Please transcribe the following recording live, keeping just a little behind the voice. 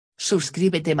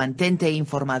Suscríbete, mantente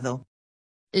informado.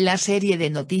 La serie de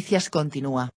noticias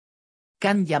continúa.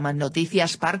 Can Yaman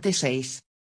Noticias parte 6.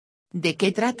 ¿De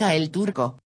qué trata el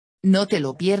turco? No te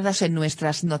lo pierdas en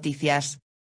nuestras noticias.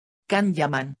 Can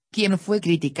Yaman, quien fue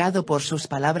criticado por sus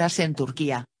palabras en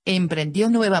Turquía, emprendió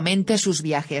nuevamente sus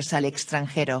viajes al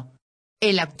extranjero.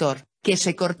 El actor, que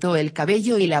se cortó el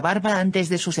cabello y la barba antes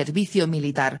de su servicio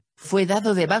militar, fue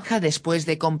dado de baja después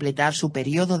de completar su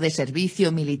periodo de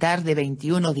servicio militar de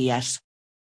 21 días.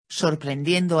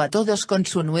 Sorprendiendo a todos con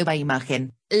su nueva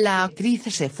imagen, la actriz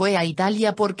se fue a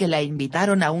Italia porque la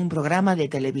invitaron a un programa de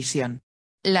televisión.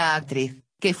 La actriz,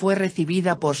 que fue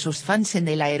recibida por sus fans en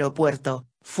el aeropuerto,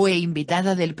 fue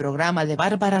invitada del programa de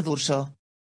Barbara D'Urso.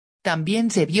 También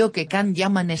se vio que Can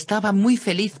Yaman estaba muy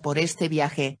feliz por este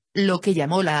viaje, lo que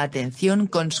llamó la atención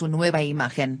con su nueva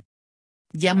imagen.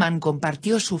 Yaman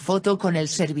compartió su foto con el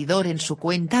servidor en su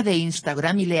cuenta de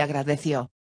Instagram y le agradeció.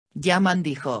 Yaman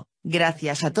dijo: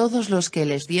 "Gracias a todos los que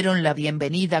les dieron la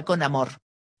bienvenida con amor.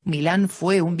 Milán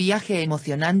fue un viaje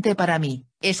emocionante para mí",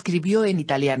 escribió en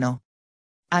italiano.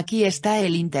 Aquí está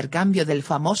el intercambio del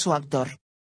famoso actor.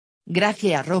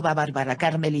 Gracias @Barbara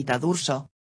Carmelita D'Urso.